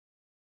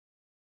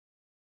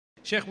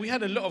Sheikh, we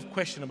had a lot of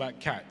question about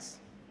cats.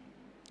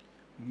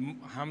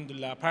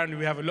 Alhamdulillah, apparently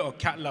we have a lot of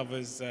cat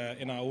lovers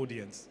in our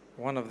audience.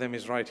 One of them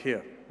is right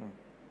here.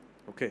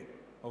 Okay.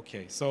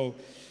 Okay, so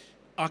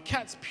are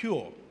cats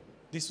pure?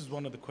 This is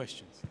one of the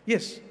questions.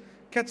 Yes,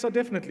 cats are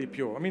definitely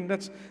pure. I mean,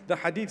 that's the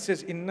hadith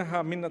says,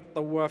 "Innaha min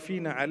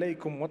at-tawafina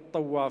alaykum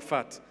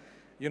wat-tawafat."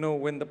 You know,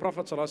 when the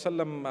Prophet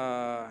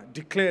ﷺ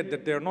declared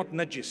that they're not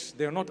najis,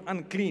 they're not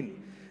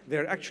unclean,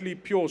 they're actually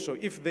pure. So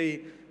if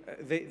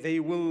they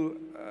will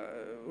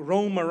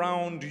roam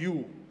around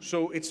you,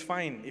 so it's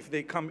fine. If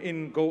they come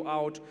in, go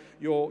out,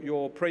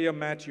 your prayer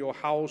mat, your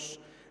house,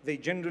 they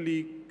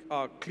generally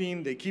are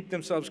clean, they keep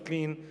themselves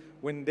clean.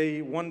 When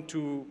they want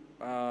to,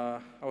 I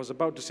was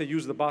about to say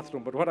use the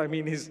bathroom, but what I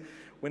mean is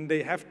when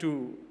they have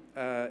to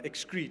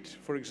excrete,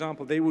 for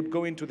example, they would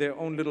go into their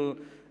own little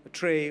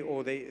tray,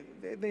 or they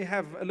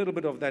have a little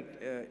bit of that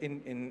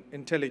in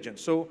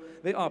intelligence. So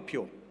they are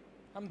pure.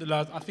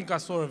 Alhamdulillah, I think I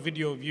saw a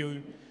video of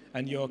you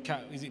and your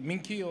cat. Is it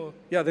Minky or?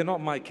 Yeah, they're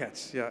not my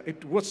cats. Yeah,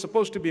 it was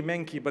supposed to be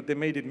Menky, but they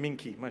made it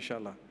Minky,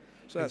 mashallah.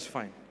 So that's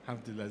fine.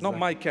 Alhamdulillah. Not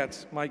my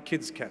cats, my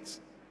kids' cats.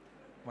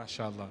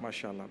 MashaAllah.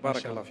 MashaAllah.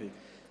 Barakallah feek.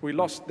 We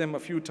lost them a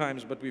few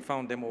times, but we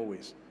found them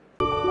always.